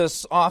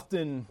Jesus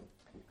often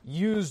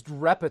used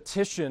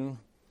repetition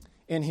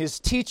in his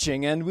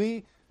teaching, and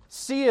we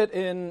see it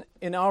in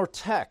our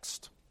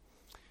text.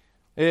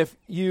 If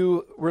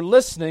you were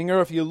listening,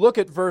 or if you look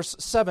at verse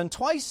 7,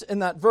 twice in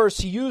that verse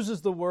he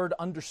uses the word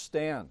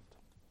understand.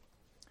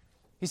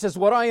 He says,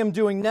 "What I am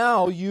doing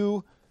now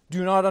you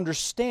do not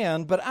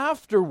understand, but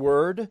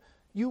afterward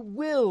you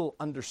will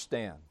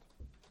understand."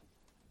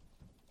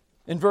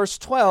 In verse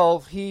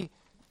 12, he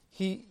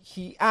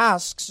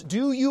asks,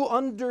 "Do you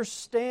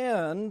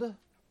understand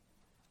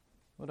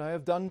what I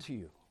have done to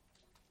you?"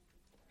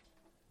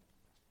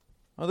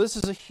 Now, this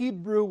is a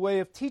Hebrew way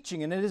of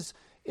teaching, and it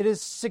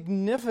is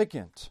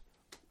significant.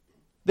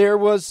 There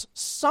was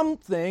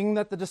something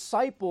that the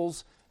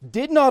disciples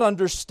did not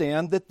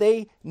understand that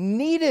they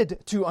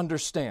needed to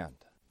understand.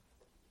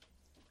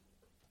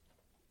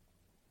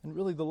 And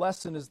really, the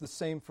lesson is the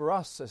same for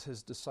us as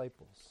his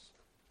disciples.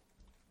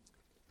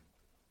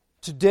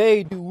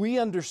 Today, do we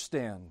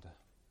understand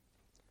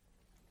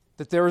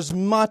that there is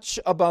much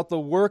about the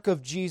work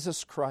of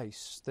Jesus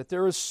Christ, that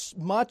there is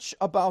much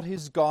about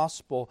his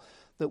gospel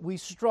that we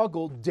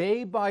struggle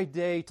day by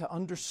day to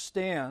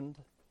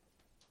understand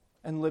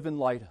and live in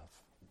light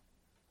of?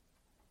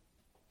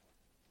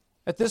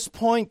 At this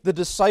point, the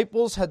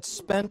disciples had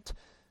spent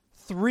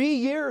 3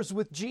 years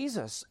with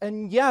Jesus,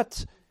 and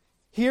yet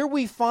here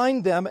we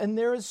find them, and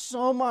there is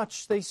so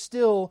much they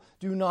still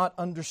do not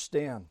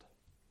understand.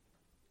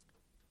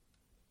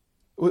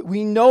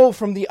 We know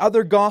from the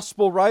other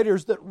gospel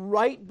writers that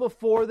right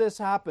before this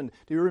happened,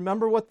 do you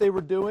remember what they were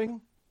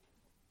doing?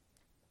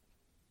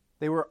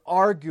 They were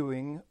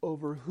arguing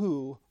over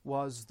who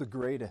was the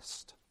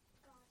greatest.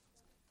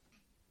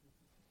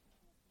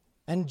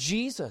 And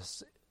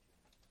Jesus,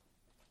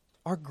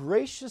 our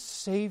gracious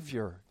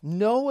Savior,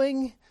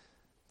 knowing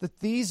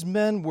that these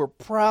men were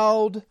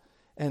proud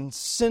and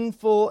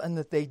sinful and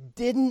that they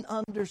didn't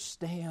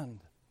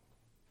understand,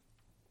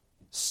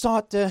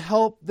 sought to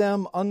help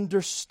them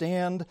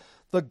understand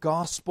the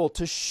gospel,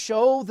 to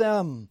show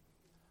them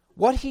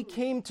what he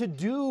came to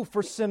do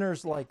for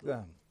sinners like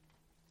them.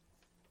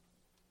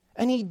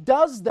 And he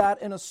does that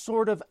in a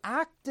sort of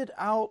acted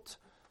out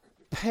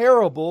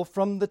parable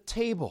from the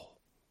table.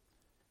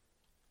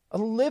 A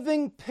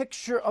living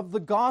picture of the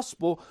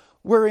gospel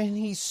wherein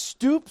he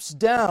stoops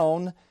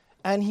down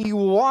and he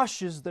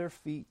washes their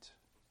feet.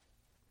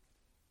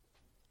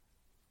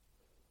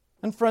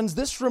 And friends,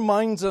 this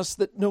reminds us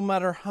that no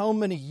matter how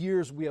many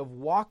years we have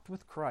walked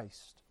with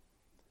Christ,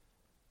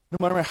 no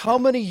matter how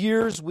many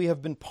years we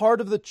have been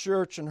part of the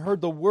church and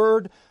heard the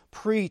word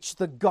preached,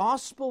 the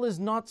gospel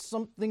is not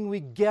something we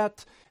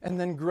get and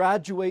then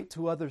graduate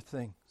to other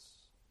things.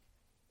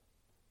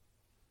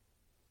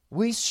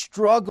 We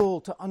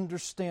struggle to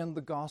understand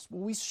the gospel.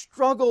 We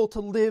struggle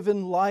to live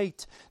in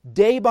light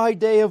day by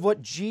day of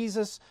what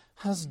Jesus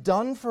has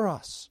done for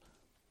us.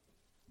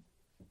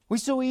 We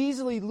so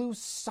easily lose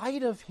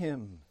sight of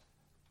him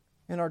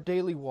in our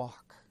daily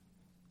walk.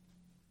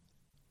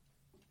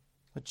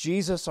 But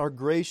Jesus, our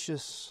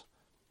gracious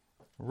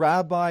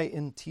rabbi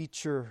and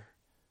teacher,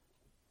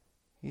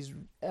 he's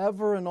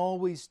ever and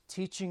always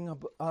teaching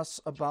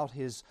us about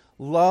his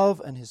love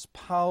and his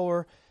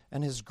power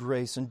and his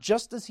grace. And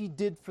just as he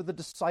did for the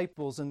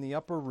disciples in the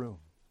upper room,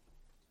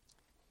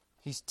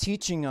 he's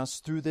teaching us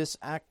through this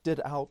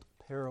acted out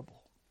parable.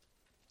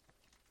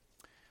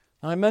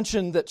 Now, I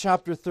mentioned that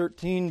chapter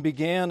 13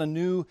 began a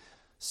new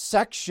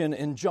section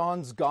in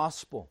John's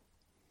gospel.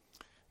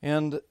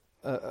 And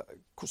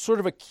sort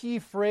of a key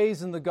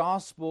phrase in the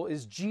gospel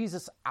is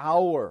Jesus'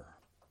 hour.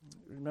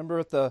 Remember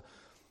at the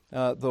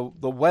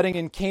wedding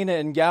in Cana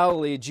in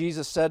Galilee,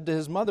 Jesus said to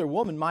his mother,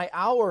 "Woman, my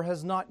hour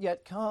has not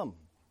yet come."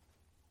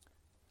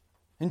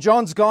 In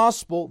John's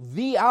gospel,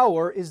 the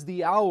hour is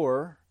the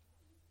hour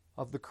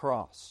of the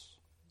cross.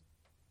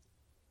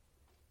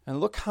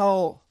 And look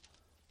how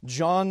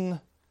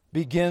John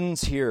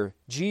begins here.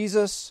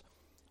 Jesus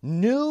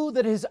knew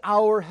that his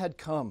hour had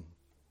come.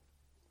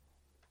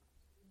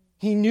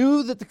 He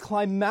knew that the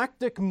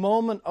climactic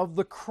moment of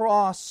the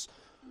cross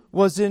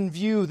was in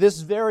view. This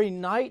very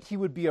night he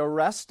would be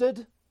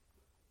arrested.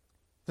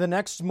 The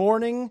next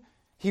morning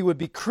he would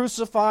be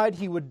crucified.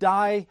 He would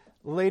die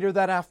later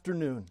that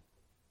afternoon.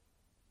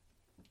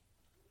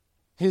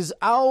 His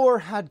hour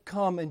had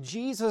come, and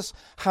Jesus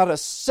had a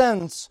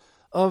sense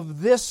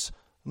of this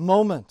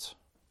moment.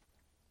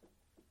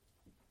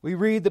 We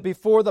read that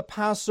before the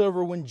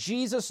Passover, when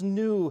Jesus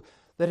knew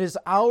that his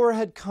hour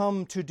had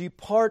come to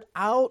depart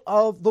out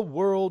of the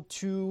world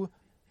to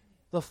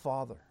the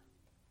Father,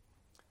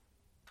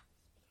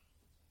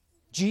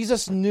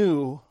 Jesus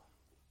knew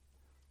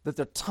that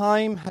the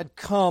time had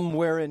come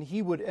wherein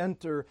he would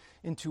enter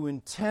into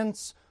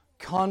intense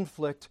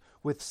conflict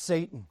with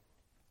Satan.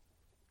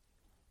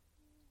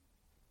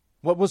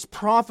 What was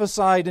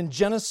prophesied in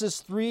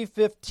Genesis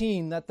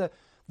 3:15, that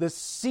the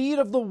seed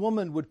of the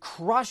woman would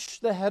crush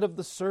the head of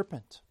the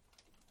serpent.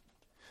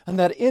 And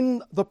that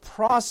in the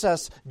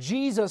process,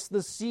 Jesus,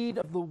 the seed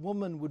of the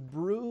woman, would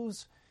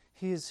bruise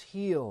his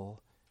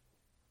heel.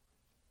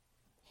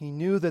 He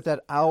knew that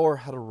that hour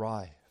had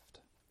arrived.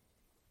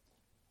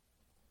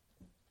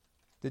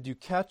 Did you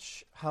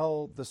catch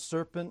how the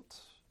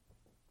serpent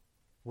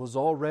was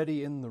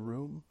already in the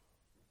room?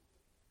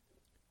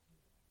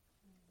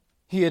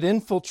 He had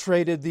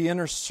infiltrated the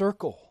inner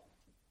circle.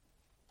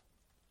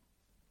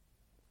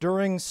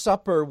 During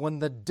supper, when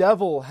the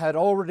devil had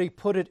already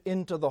put it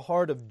into the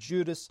heart of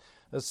Judas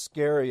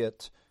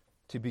Iscariot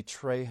to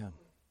betray him.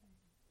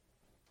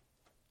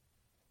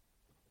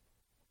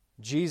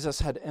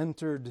 Jesus had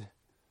entered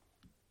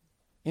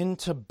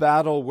into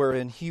battle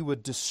wherein he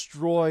would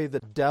destroy the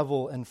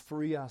devil and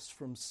free us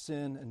from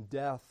sin and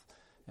death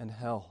and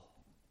hell.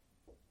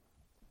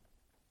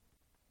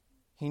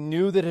 He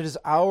knew that his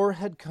hour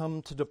had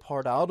come to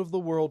depart out of the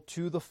world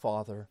to the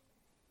Father.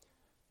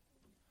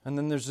 And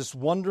then there's this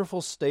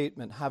wonderful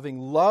statement, having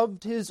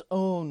loved his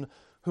own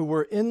who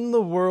were in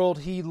the world,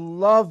 he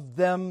loved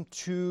them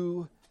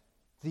to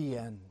the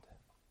end.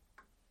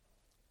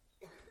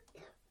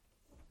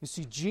 You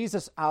see,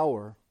 Jesus'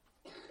 hour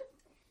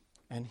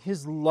and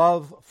his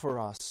love for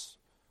us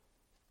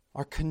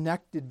are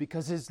connected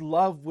because his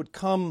love would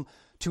come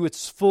to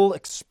its full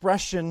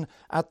expression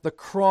at the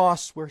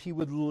cross where he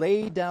would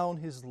lay down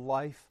his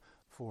life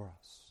for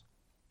us.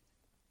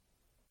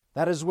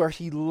 That is where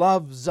he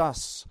loves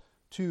us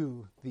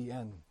to the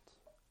end.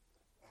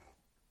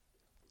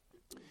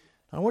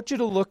 I want you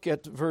to look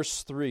at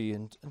verse 3,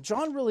 and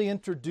John really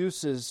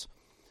introduces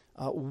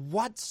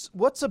what's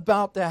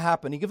about to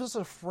happen. He gives us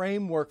a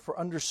framework for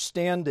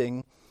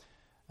understanding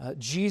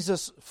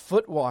Jesus'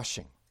 foot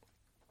washing.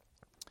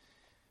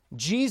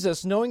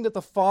 Jesus, knowing that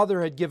the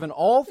Father had given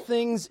all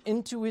things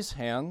into his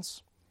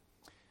hands,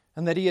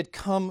 and that he had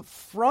come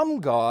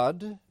from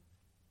God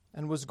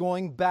and was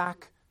going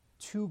back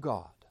to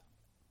God.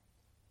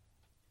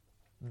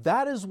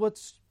 That is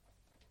what's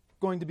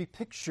going to be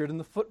pictured in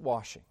the foot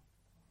washing.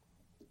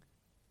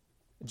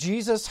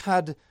 Jesus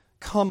had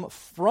come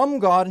from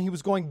God and he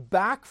was going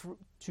back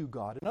to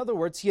God. In other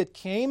words, he had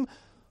came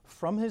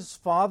from his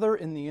Father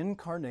in the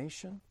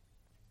incarnation.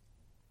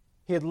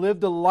 He had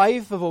lived a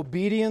life of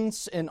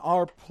obedience in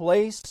our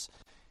place.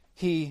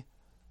 He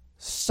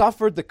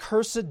suffered the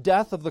cursed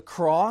death of the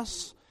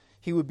cross.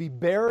 He would be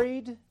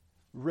buried,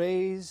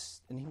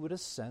 raised, and he would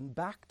ascend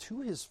back to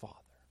his Father.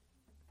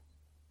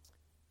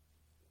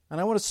 And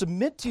I want to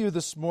submit to you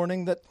this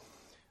morning that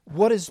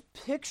what is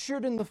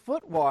pictured in the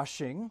foot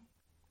washing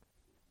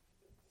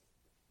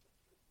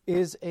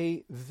is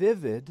a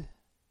vivid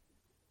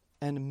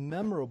and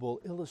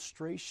memorable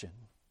illustration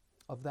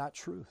of that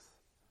truth.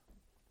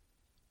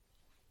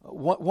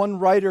 One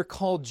writer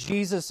called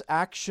Jesus'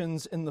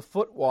 actions in the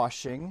foot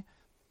washing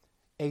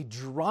a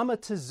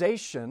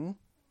dramatization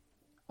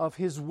of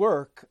his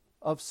work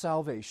of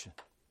salvation.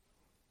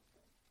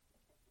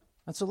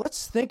 And so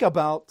let's think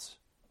about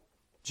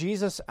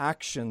Jesus'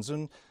 actions,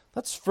 and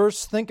let's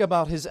first think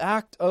about his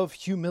act of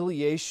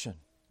humiliation.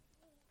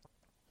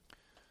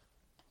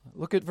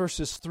 Look at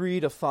verses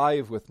 3 to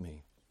 5 with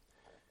me.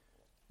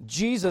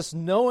 Jesus,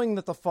 knowing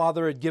that the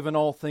Father had given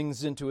all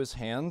things into his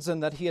hands,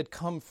 and that he had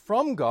come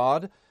from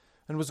God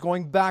and was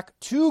going back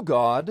to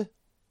God,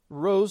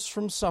 rose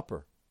from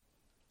supper.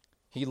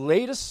 He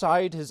laid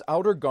aside his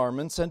outer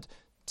garments, and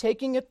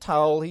taking a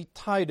towel, he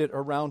tied it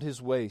around his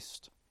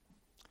waist.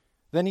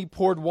 Then he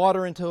poured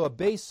water into a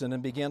basin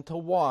and began to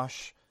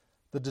wash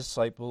the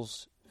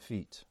disciples'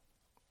 feet.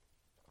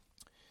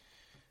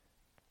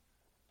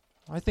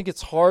 I think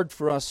it's hard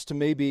for us to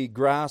maybe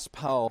grasp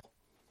how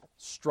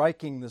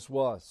striking this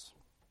was.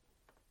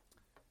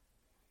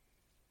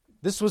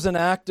 This was an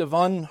act of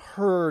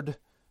unheard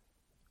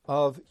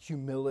of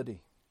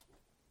humility.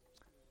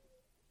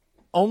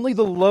 Only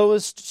the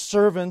lowest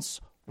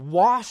servants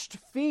washed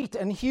feet.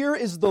 And here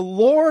is the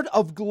Lord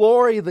of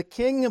glory, the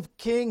King of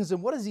kings.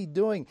 And what is he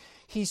doing?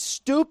 He's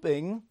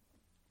stooping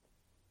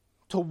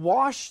to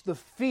wash the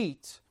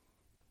feet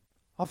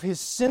of his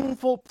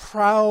sinful,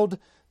 proud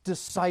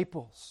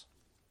disciples.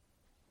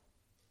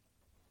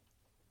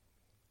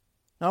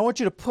 Now I want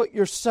you to put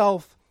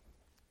yourself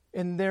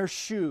in their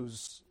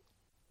shoes.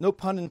 No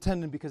pun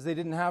intended, because they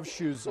didn't have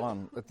shoes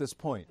on at this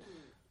point.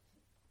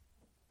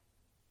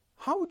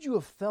 How would you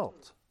have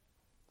felt?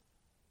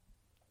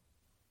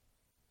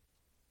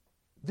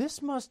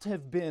 This must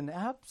have been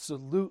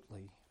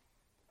absolutely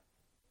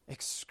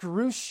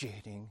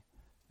excruciating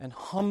and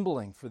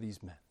humbling for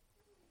these men.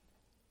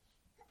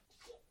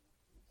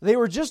 They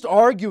were just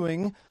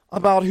arguing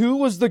about who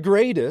was the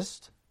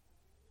greatest.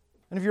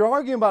 And if you're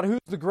arguing about who's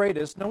the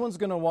greatest, no one's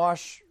going to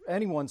wash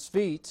anyone's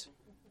feet.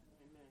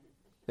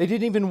 They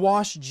didn't even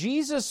wash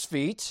Jesus'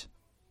 feet.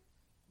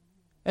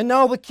 And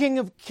now the King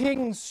of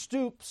Kings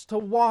stoops to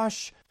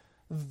wash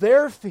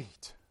their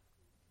feet.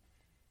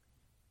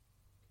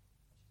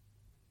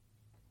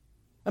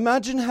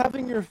 Imagine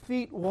having your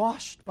feet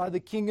washed by the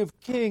King of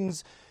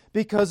Kings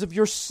because of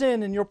your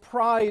sin and your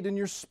pride and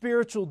your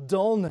spiritual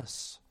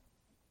dullness.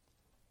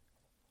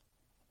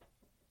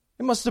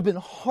 It must have been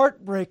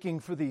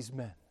heartbreaking for these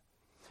men.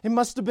 It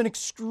must have been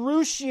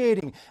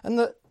excruciating. And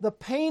the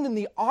pain and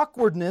the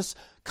awkwardness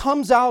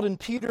comes out in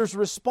Peter's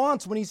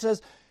response when he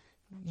says,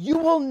 "You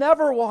will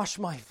never wash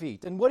my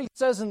feet." And what he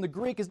says in the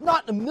Greek is,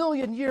 "Not in a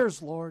million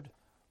years, Lord."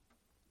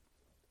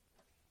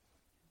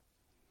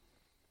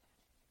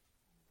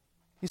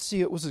 You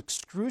see, it was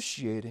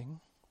excruciating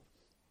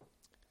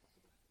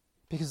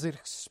because it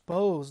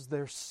exposed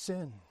their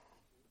sin.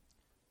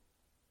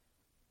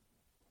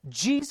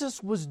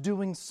 Jesus was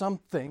doing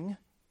something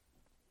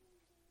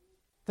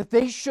that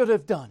they should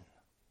have done.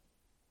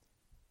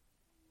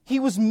 He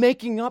was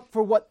making up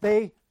for what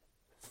they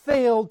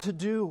failed to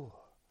do.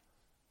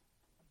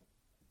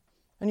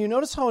 And you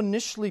notice how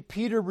initially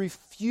Peter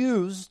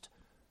refused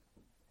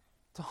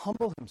to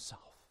humble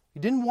himself. He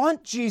didn't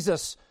want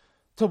Jesus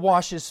to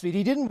wash his feet.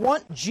 He didn't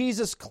want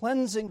Jesus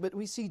cleansing, but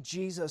we see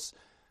Jesus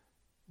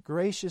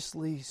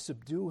graciously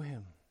subdue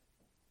him.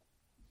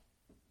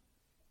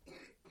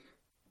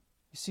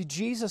 You see,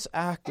 Jesus'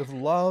 act of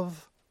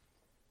love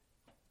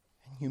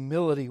and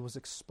humility was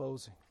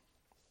exposing.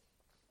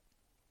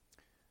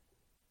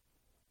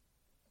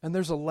 And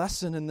there's a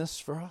lesson in this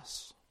for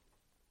us.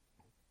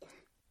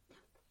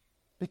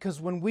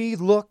 Because when we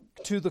look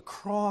to the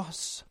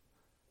cross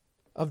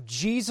of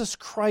Jesus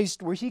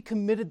Christ, where He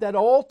committed that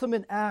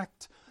ultimate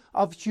act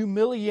of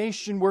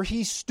humiliation, where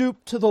He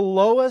stooped to the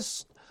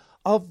lowest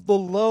of the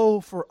low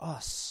for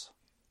us,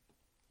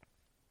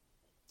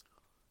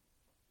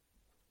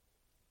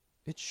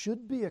 it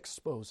should be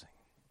exposing.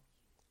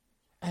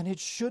 And it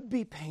should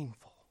be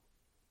painful.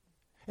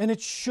 And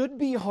it should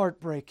be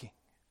heartbreaking.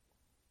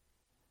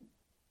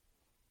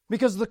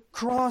 Because the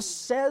cross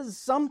says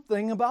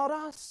something about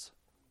us.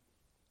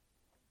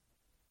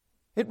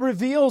 It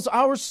reveals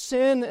our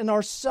sin and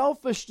our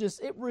selfishness.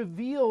 It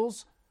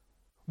reveals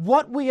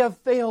what we have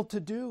failed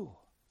to do.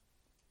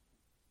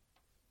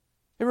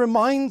 It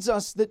reminds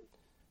us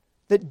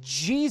that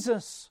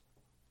Jesus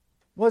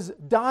was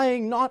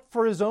dying not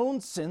for His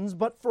own sins,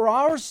 but for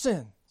our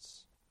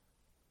sins.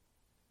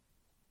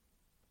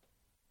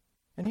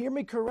 And hear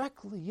me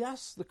correctly,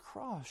 yes, the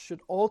cross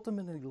should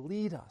ultimately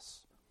lead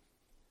us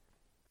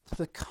to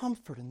the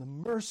comfort and the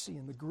mercy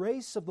and the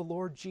grace of the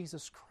Lord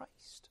Jesus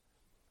Christ.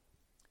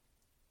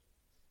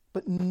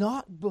 But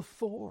not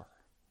before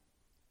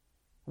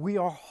we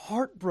are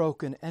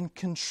heartbroken and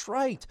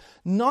contrite.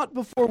 Not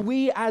before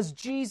we, as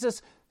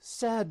Jesus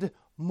said,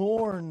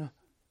 mourn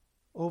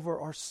over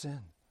our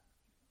sin.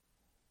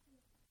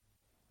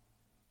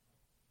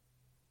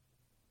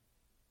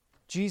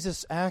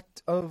 Jesus'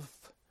 act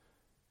of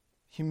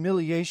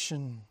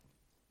humiliation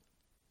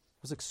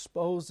was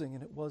exposing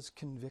and it was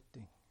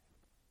convicting.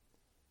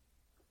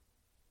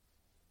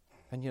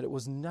 And yet it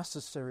was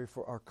necessary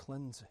for our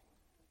cleansing.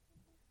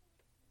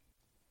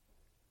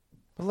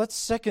 But let's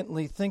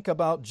secondly think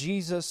about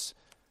Jesus'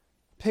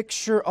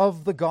 picture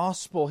of the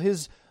gospel,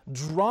 His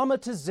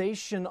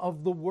dramatization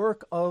of the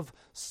work of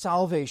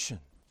salvation.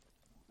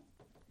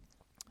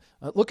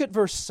 Look at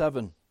verse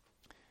 7.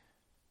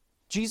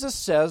 Jesus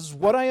says,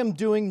 "What I am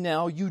doing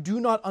now you do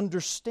not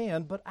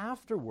understand, but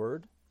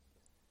afterward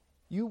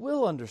you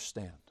will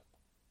understand."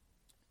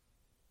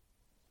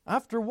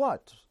 After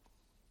what?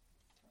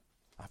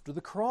 After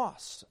the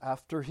cross,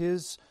 after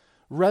His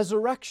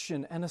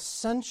resurrection and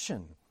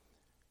ascension.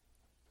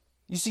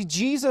 You see,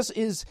 Jesus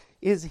is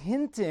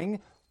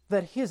hinting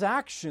that His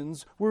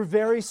actions were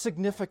very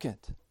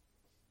significant.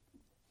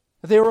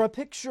 They were a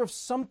picture of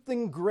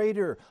something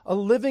greater, a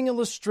living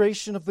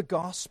illustration of the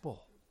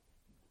gospel.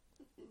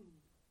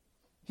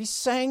 He's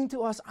saying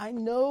to us, I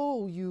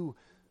know you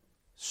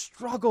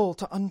struggle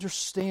to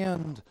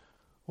understand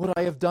what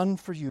I have done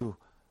for you,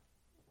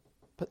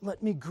 but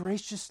let me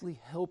graciously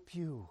help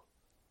you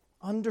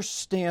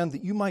understand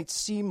that you might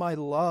see my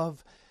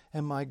love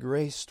and my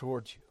grace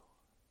towards you.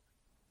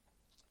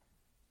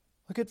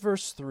 Look at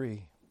verse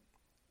 3.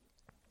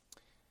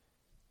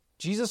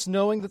 Jesus,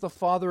 knowing that the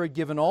Father had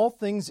given all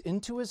things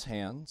into His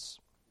hands,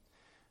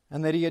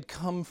 and that He had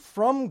come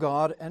from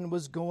God and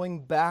was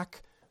going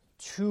back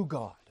to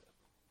God.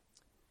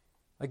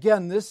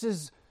 Again, this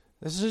is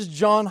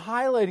John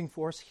highlighting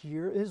for us.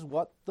 Here is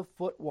what the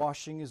foot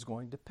washing is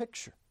going to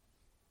picture.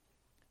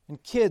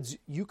 And kids,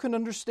 you can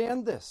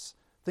understand this.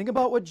 Think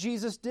about what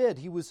Jesus did.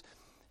 He was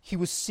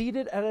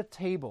seated at a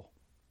table.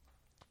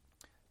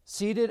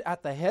 Seated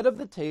at the head of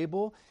the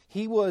table.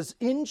 He was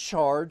in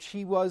charge.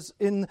 He was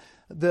in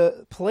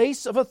the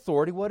place of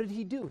authority. What did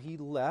He do? He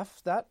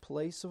left that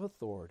place of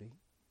authority,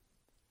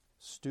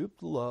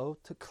 stooped low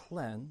to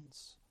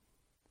cleanse.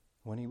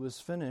 When He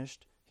was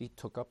finished, He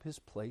took up His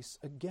place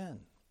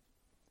again.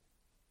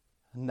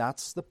 And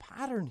that's the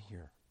pattern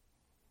here.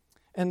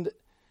 And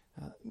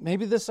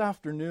maybe this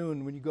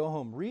afternoon when you go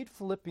home, read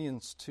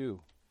Philippians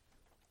 2.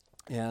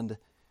 And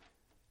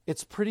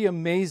it's pretty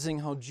amazing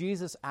how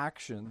Jesus'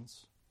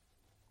 actions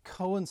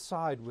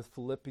coincide with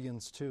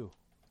Philippians 2.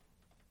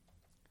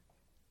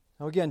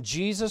 Now again,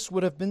 Jesus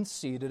would have been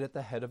seated at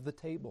the head of the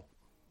table,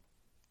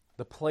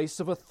 the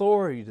place of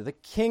authority, the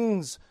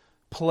king's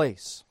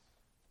place.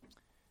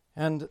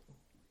 And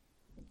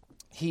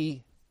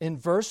He, in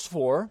verse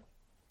 4,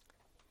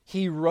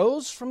 He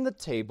rose from the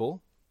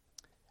table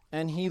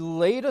and He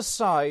laid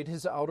aside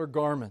His outer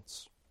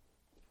garments.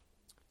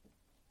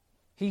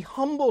 He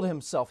humbled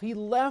Himself. He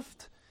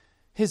left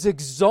His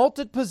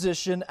exalted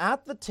position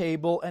at the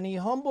table and He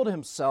humbled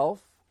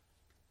Himself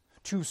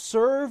to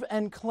serve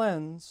and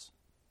cleanse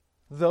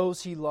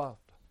those he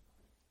loved.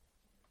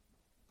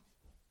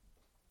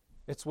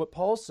 It's what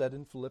Paul said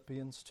in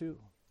Philippians 2.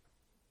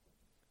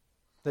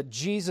 That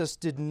Jesus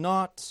did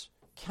not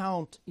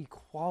count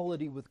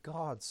equality with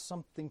God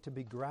something to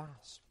be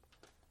grasped.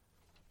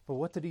 But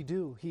what did he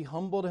do? He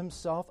humbled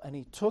himself and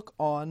he took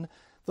on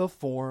the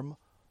form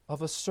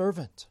of a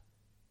servant.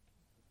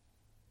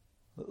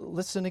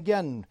 Listen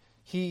again.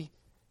 He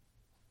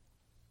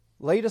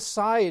laid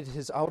aside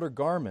his outer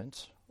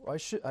garment. I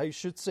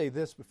should say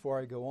this before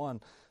I go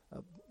on.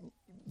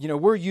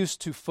 We're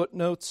used to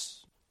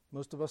footnotes.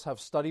 Most of us have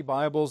study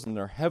Bibles and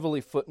they're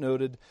heavily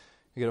footnoted.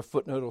 You get a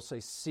footnote, it'll say,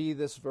 see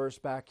this verse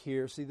back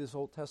here, see this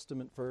Old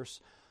Testament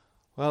verse.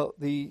 Well,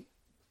 the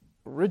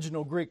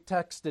original Greek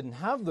text didn't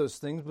have those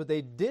things, but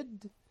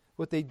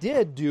what they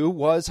did do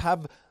was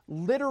have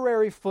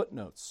literary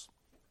footnotes.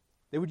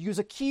 They would use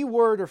a key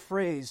word or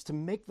phrase to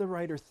make the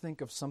writer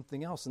think of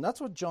something else. And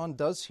that's what John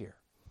does here.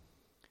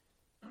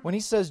 When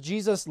he says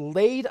Jesus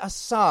laid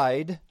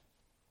aside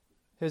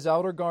his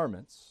outer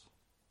garments,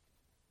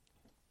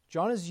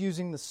 John is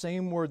using the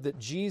same word that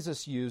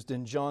Jesus used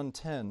in John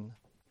 10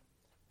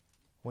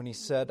 when he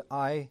said,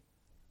 I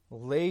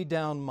lay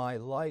down my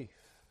life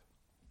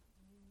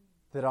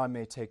that I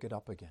may take it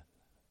up again.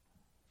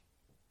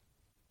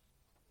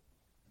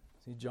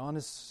 See, John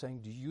is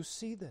saying, do you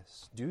see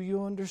this? Do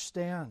you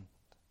understand?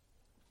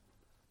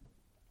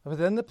 But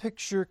then the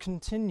picture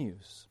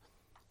continues.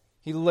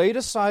 He laid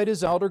aside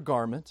his outer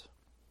garment,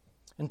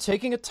 and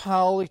taking a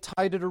towel, he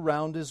tied it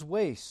around his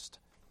waist.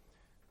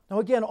 Now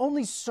again,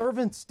 only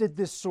servants did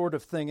this sort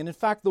of thing. And in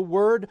fact, the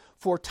word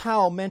for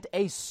towel meant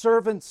a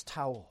servant's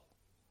towel.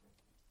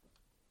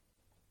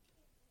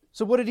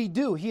 So what did he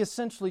do? He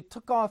essentially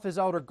took off his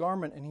outer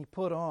garment and he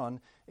put on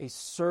a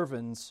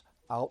servant's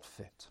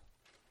outfit.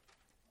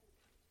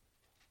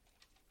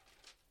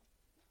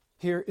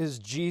 Here is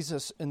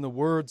Jesus, in the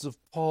words of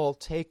Paul,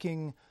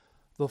 taking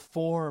the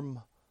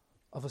form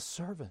of a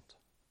servant.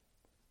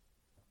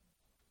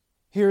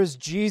 Here is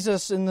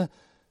Jesus, in the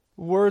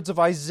words of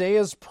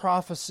Isaiah's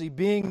prophecy,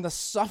 being the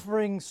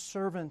suffering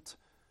servant,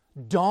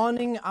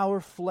 donning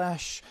our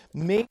flesh,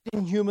 made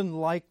in human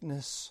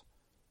likeness,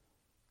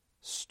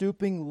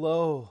 stooping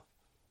low,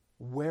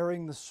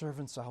 wearing the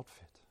servant's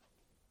outfit.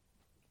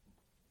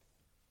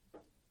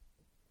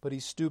 But he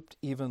stooped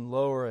even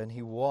lower and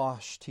he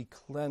washed, he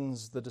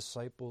cleansed the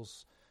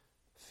disciples'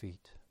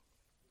 feet.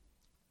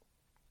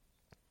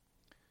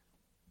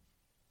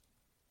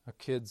 Now,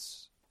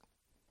 kids,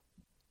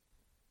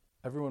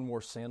 everyone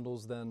wore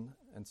sandals then,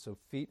 and so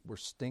feet were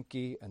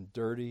stinky and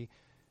dirty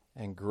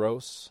and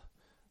gross.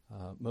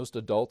 Most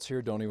adults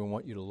here don't even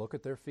want you to look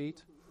at their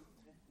feet.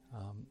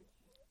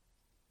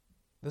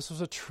 This was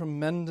a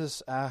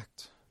tremendous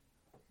act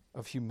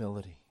of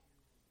humility.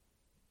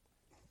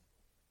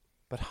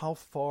 But how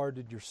far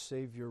did your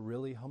Savior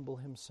really humble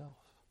himself?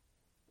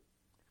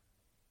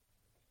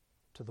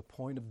 To the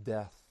point of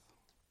death,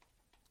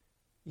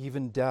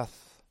 even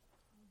death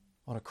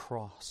on a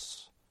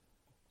cross.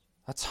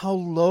 That's how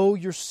low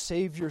your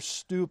Savior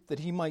stooped, that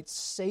he might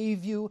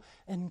save you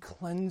and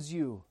cleanse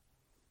you.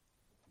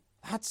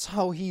 That's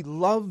how he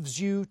loves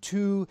you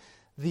to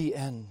the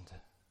end.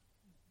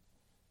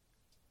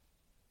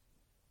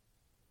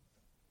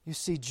 You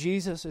see,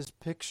 Jesus is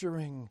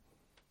picturing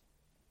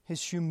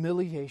his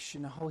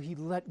humiliation, how he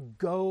let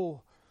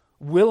go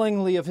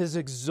willingly of his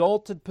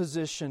exalted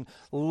position,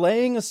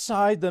 laying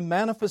aside the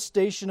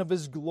manifestation of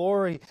his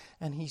glory,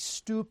 and he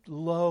stooped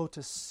low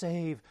to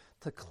save,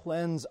 to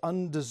cleanse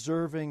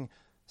undeserving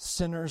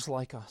sinners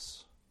like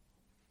us.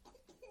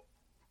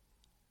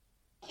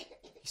 He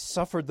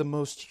suffered the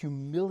most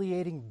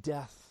humiliating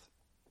death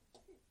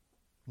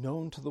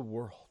known to the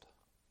world.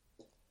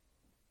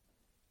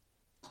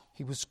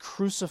 He was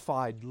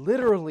crucified,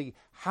 literally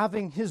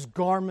having his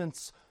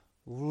garments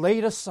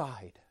laid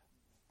aside.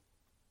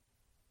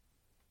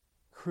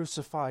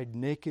 Crucified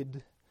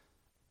naked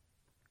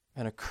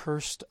and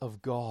accursed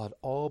of God,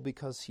 all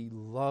because he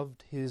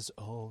loved his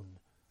own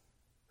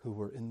who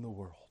were in the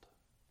world.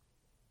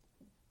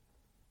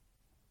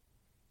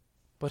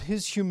 But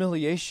his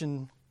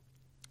humiliation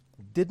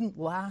didn't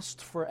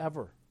last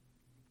forever.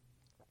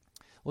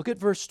 Look at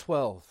verse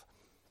 12.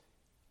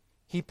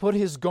 He put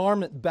his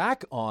garment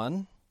back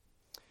on,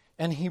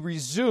 and he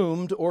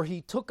resumed, or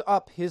he took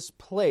up his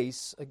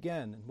place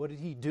again. And what did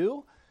he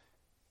do?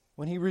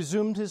 When he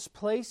resumed his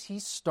place, he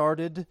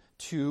started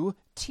to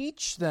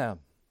teach them.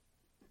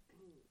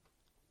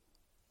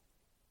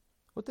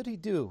 What did he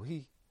do?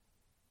 He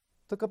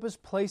took up his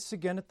place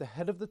again at the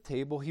head of the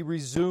table. He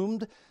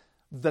resumed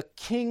the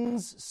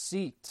king's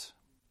seat.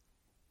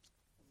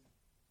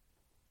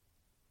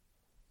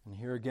 And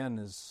here again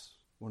is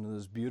one of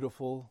those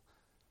beautiful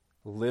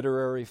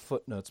literary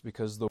footnotes,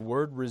 because the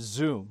word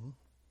resume,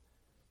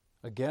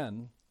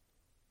 again,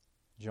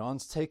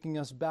 John's taking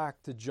us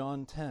back to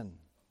John 10.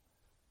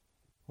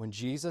 When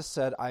Jesus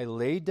said, I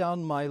lay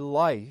down my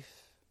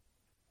life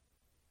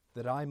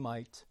that I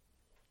might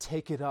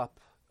take it up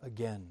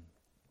again.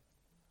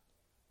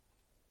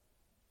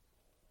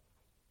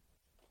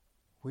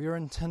 We are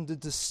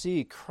intended to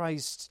see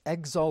Christ's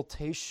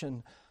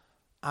exaltation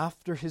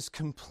after his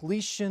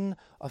completion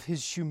of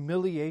his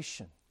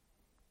humiliation.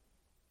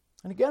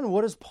 And again,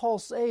 what does Paul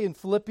say in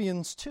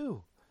Philippians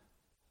 2?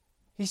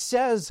 He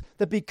says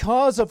that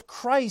because of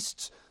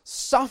Christ's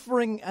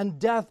suffering and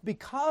death,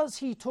 because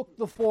he took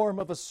the form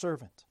of a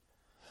servant,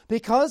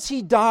 because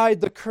he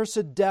died the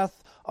cursed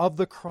death of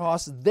the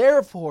cross,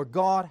 therefore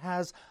God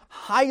has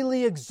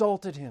highly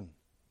exalted him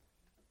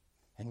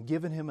and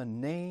given him a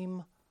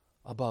name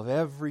above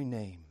every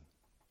name.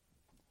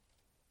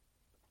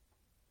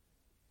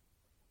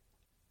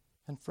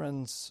 And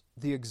friends,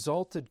 the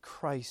exalted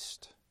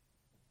Christ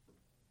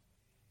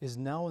is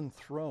now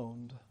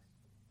enthroned,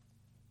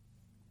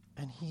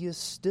 and he is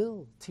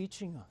still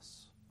teaching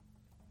us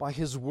by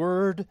his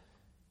word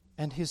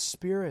and his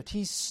Spirit.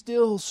 He's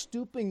still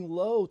stooping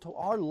low to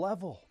our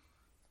level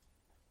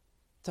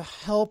to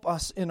help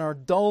us in our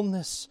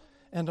dullness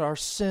and our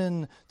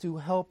sin, to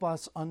help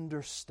us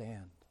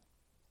understand.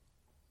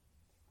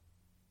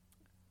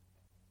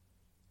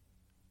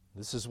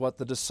 This is what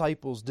the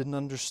disciples didn't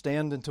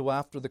understand until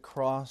after the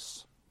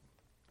cross.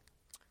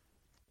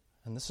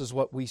 And this is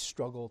what we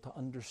struggle to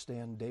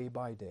understand day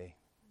by day.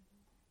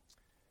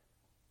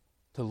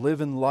 To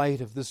live in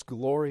light of this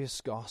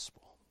glorious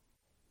gospel.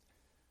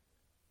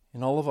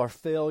 In all of our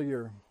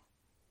failure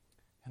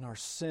and our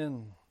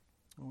sin,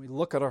 when we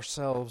look at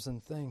ourselves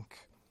and think,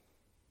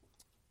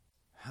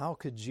 how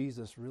could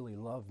Jesus really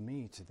love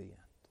me to the end?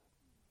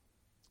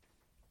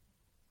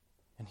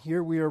 And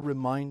here we are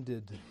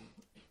reminded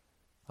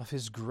of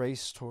his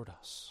grace toward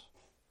us.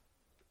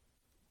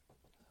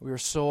 We are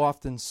so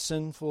often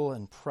sinful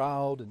and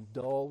proud and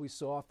dull. We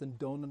so often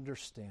don't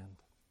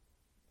understand.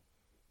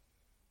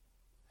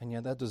 And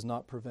yet that does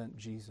not prevent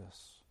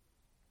Jesus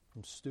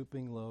from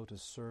stooping low to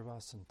serve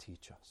us and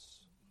teach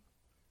us.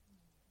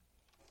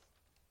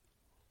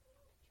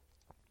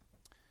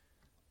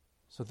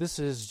 So this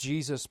is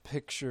Jesus'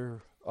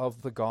 picture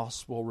of the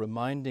gospel,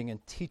 reminding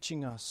and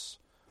teaching us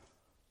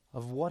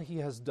of what he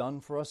has done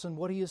for us and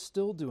what he is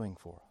still doing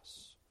for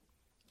us.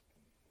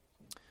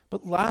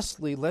 But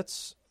lastly,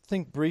 let's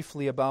think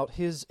briefly about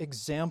his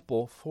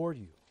example for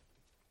you.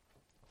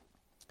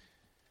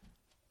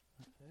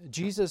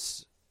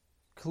 Jesus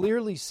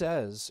clearly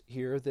says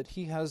here that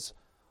he has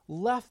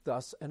left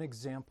us an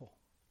example.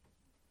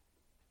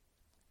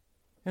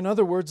 In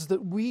other words,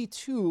 that we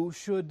too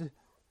should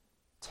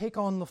take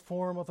on the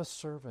form of a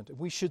servant.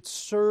 We should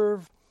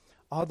serve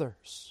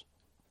others.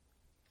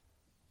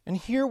 And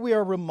here we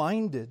are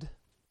reminded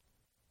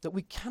that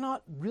we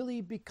cannot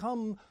really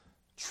become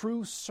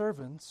true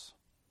servants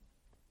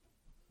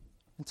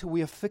until we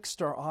have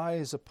fixed our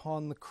eyes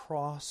upon the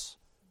cross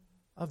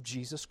of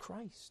Jesus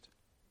Christ.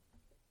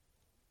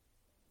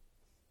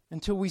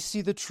 Until we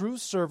see the true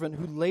servant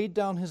who laid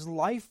down his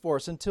life for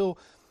us, until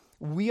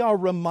we are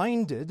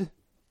reminded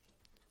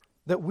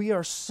that we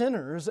are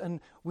sinners and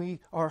we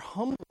are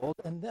humbled,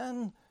 and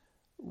then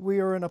we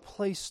are in a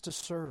place to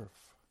serve.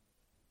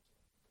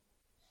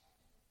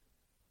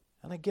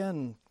 And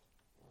again,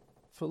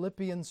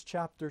 Philippians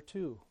chapter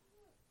 2.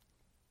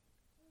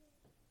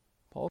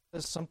 Paul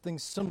says something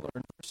similar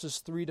in verses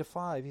 3 to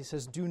 5. He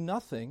says, "Do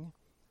nothing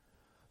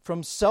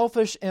from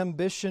selfish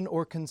ambition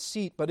or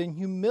conceit, but in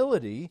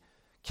humility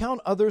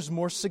count others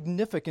more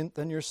significant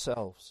than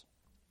yourselves.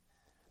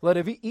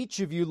 Let each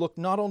of you look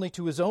not only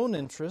to his own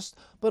interest,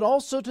 but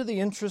also to the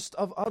interest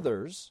of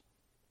others.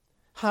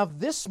 Have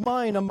this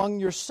mind among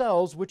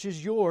yourselves, which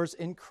is yours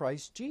in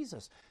Christ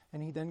Jesus."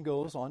 And he then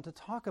goes on to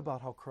talk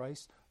about how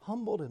Christ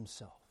humbled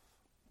himself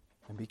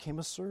and became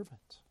a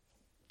servant.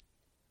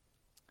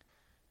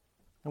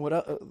 And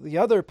the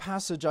other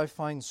passage I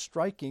find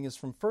striking is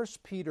from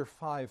 1 Peter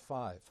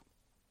 5:5.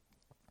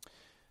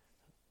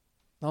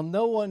 Now,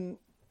 no one,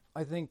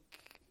 I think,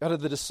 out of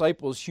the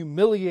disciples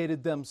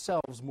humiliated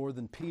themselves more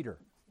than Peter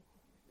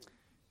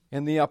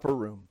in the upper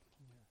room.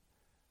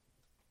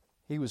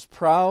 He was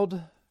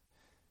proud.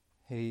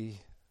 He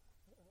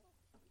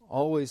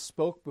always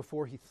spoke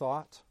before he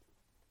thought.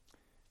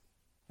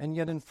 And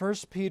yet in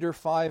 1 Peter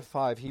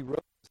 5:5, he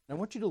wrote, and I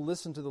want you to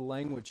listen to the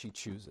language he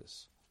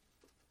chooses.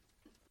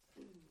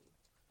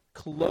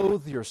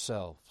 Clothe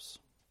yourselves.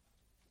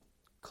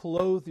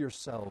 Clothe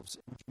yourselves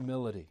in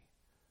humility,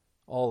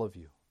 all of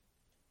you.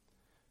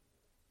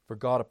 For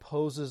God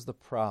opposes the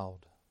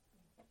proud,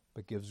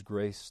 but gives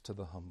grace to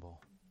the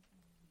humble.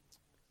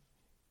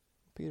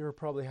 Peter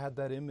probably had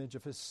that image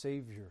of his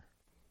Savior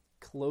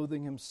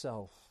clothing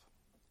himself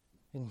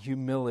in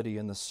humility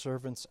in the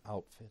servant's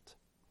outfit.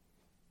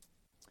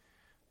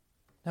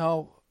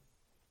 Now,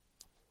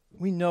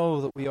 we know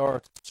that we are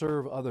to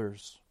serve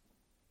others,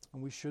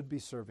 and we should be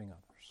serving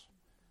others.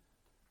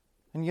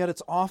 And yet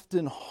it's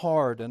often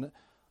hard, and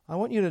I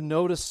want you to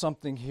notice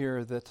something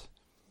here that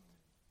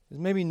is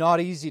maybe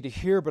not easy to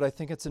hear, but I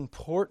think it's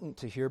important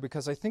to hear,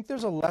 because I think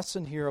there's a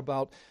lesson here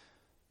about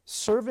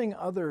serving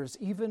others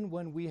even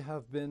when we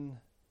have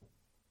been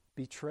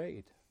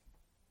betrayed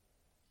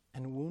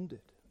and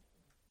wounded.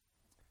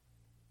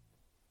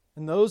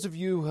 And those of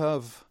you who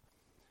have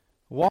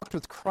walked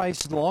with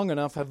Christ long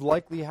enough have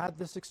likely had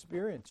this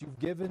experience. You've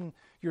given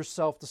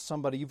yourself to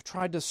somebody. You've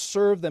tried to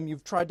serve them.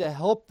 You've tried to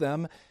help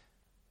them,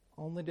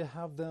 only to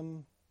have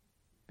them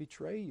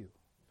betray you,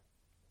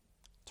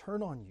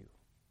 turn on you,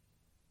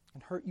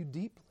 and hurt you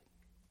deeply.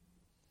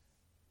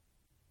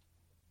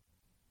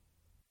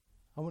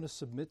 I want to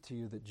submit to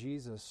you that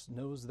Jesus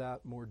knows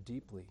that more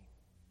deeply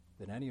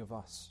than any of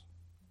us.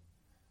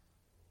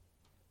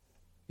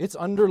 It's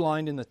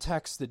underlined in the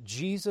text that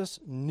Jesus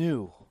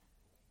knew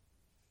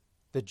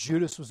that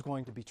Judas was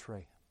going to betray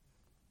him.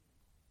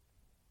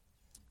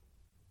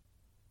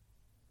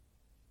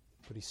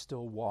 But he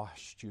still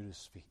washed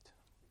Judas' feet.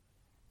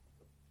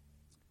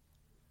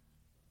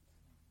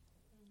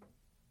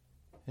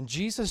 And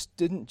Jesus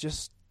didn't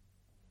just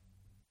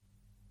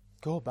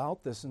go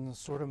about this in a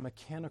sort of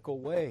mechanical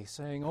way,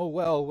 saying, oh,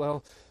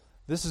 well,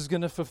 this is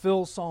going to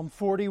fulfill Psalm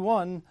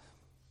 41.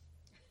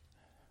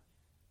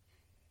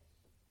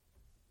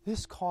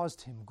 This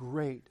caused him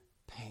great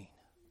pain.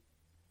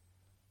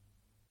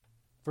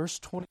 Verse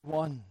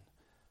 21,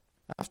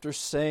 after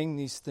saying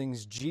these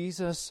things,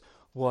 Jesus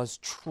was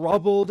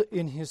troubled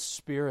in his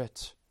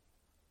spirit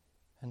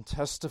and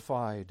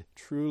testified,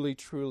 truly,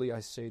 truly,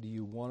 I say to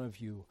you, one of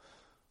you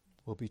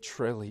will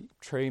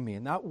betray me.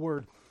 And that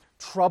word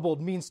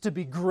troubled means to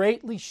be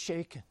greatly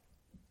shaken.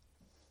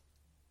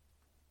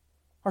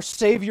 Our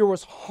Savior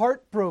was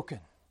heartbroken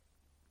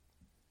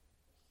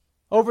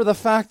over the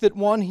fact that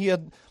one he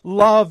had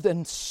loved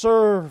and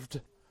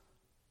served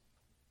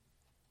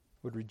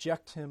would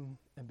reject him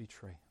and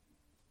betray him.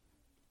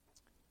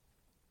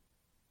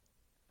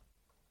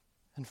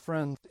 And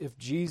friend, if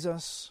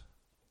Jesus,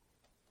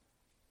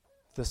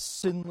 the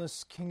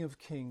sinless King of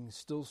Kings,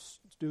 still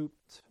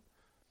stooped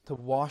to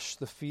wash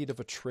the feet of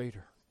a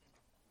traitor,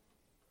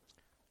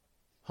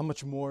 how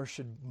much more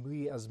should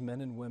we as men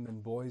and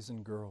women, boys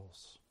and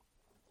girls,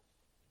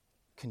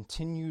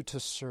 continue to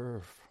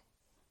serve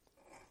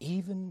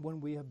even when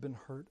we have been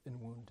hurt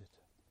and wounded?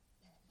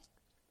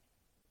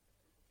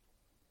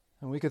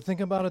 And we could think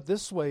about it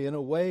this way, in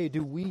a way,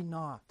 do we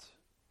not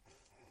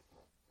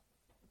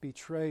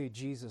betray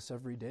Jesus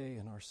every day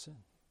in our sin?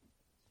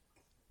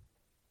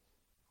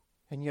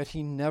 And yet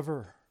he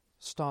never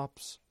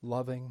stops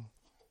loving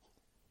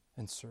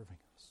and serving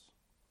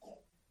us.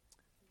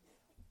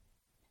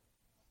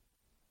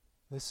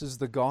 This is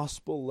the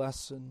gospel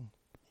lesson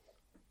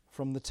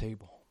from the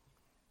table.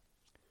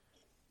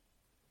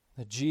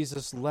 That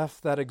Jesus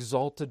left that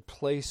exalted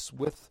place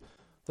with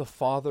the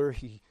Father.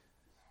 He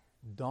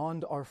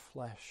donned our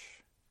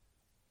flesh.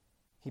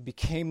 He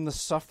became the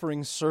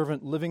suffering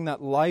servant, living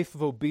that life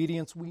of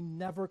obedience we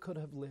never could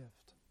have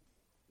lived.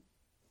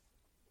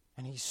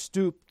 And he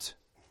stooped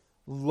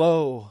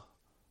low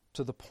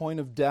to the point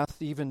of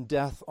death, even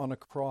death on a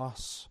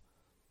cross.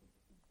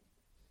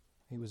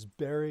 He was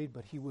buried,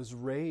 but he was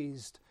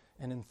raised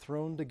and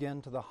enthroned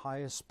again to the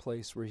highest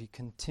place where he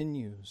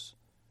continues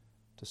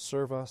to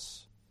serve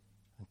us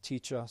and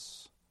teach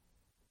us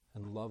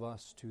and love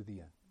us to the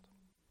end.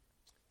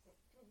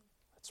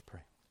 Let's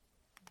pray.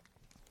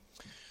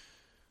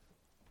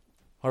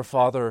 Our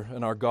Father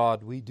and our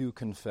God, we do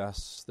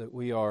confess that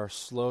we are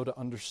slow to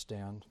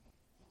understand.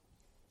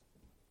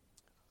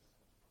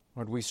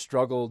 Lord, we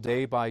struggle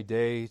day by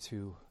day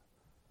to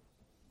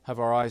have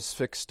our eyes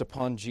fixed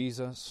upon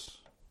Jesus.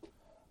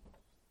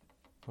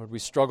 Lord, we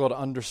struggle to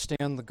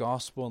understand the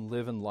gospel and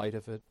live in light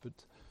of it.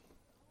 But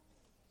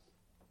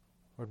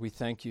Lord, we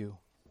thank you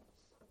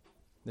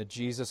that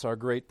Jesus, our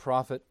great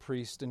prophet,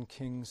 priest, and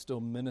king,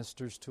 still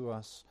ministers to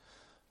us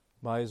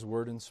by his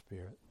word and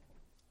spirit.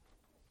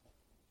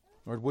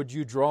 Lord, would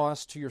you draw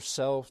us to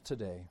yourself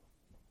today?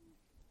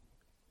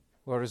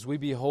 Lord, as we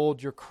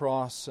behold your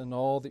cross and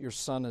all that your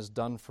Son has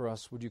done for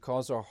us, would you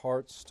cause our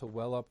hearts to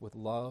well up with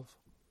love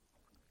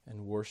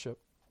and worship?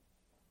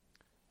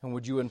 And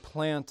would you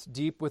implant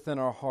deep within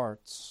our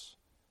hearts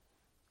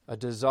a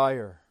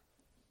desire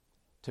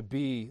to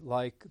be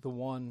like the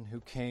one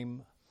who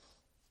came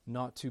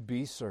not to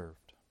be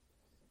served,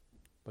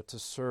 but to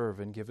serve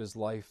and give his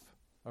life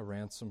a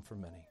ransom for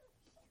many.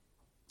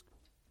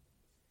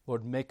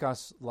 Lord, make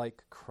us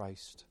like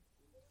Christ.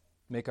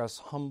 Make us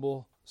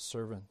humble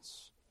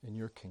servants in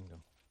your kingdom.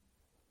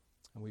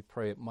 And we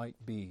pray it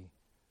might be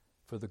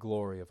for the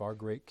glory of our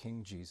great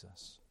King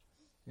Jesus,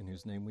 in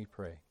whose name we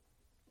pray.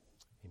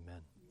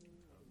 Amen.